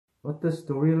What the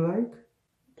story like?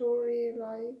 Story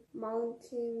like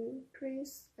mountain,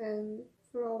 trees, and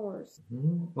flowers.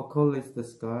 What color is the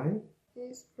sky?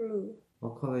 Is blue.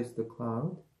 What color is the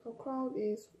cloud? The cloud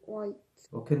is white.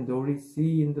 What can Dory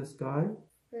see in the sky?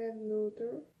 Red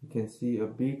noodle. You can see a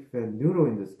big fat noodle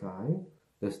in the sky.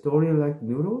 The story like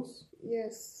noodles?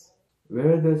 Yes.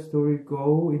 Where does story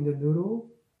go in the noodle?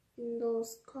 In the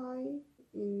sky,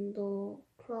 in the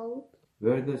cloud.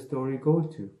 Where does story go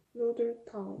to? Noodle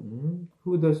town.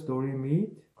 Who does story meet?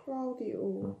 Cloudy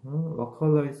Oo. What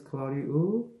color is Cloudy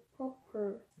Oo?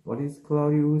 Purple. What is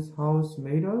Cloudy Oo's house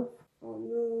made of?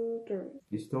 Noodle.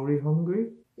 Is story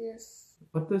hungry? Yes.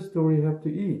 What does story have to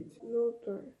eat?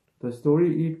 Noodle. Does story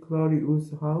eat Cloudy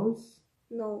Oo's house?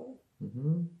 No.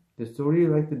 The story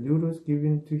like the noodles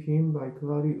given to him by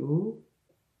Cloudy Oo?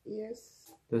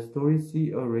 Yes. Does story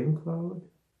see a rain cloud?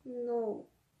 No.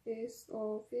 It's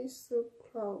a fish soup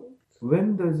cloud.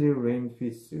 When does it rain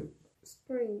fish soup?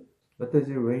 Spring. What does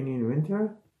it rain in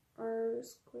winter?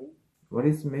 Earthquake. What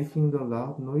is making the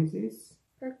loud noises?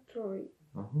 Factory.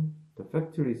 The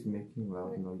factory is making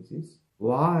loud noises.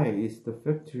 Why is the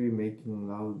factory making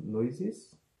loud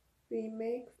noises? We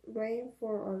make rain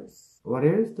for us. What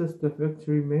else does the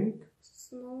factory make?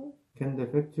 Snow. Can the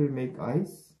factory make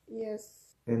ice?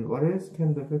 Yes. And what else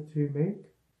can the factory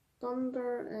make?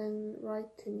 Thunder and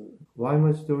lightning. Why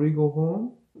must Story go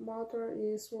home? Mother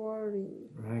is worrying.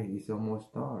 Right, it's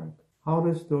almost dark. How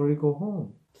does Story go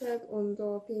home? Cat on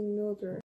the pink noodle.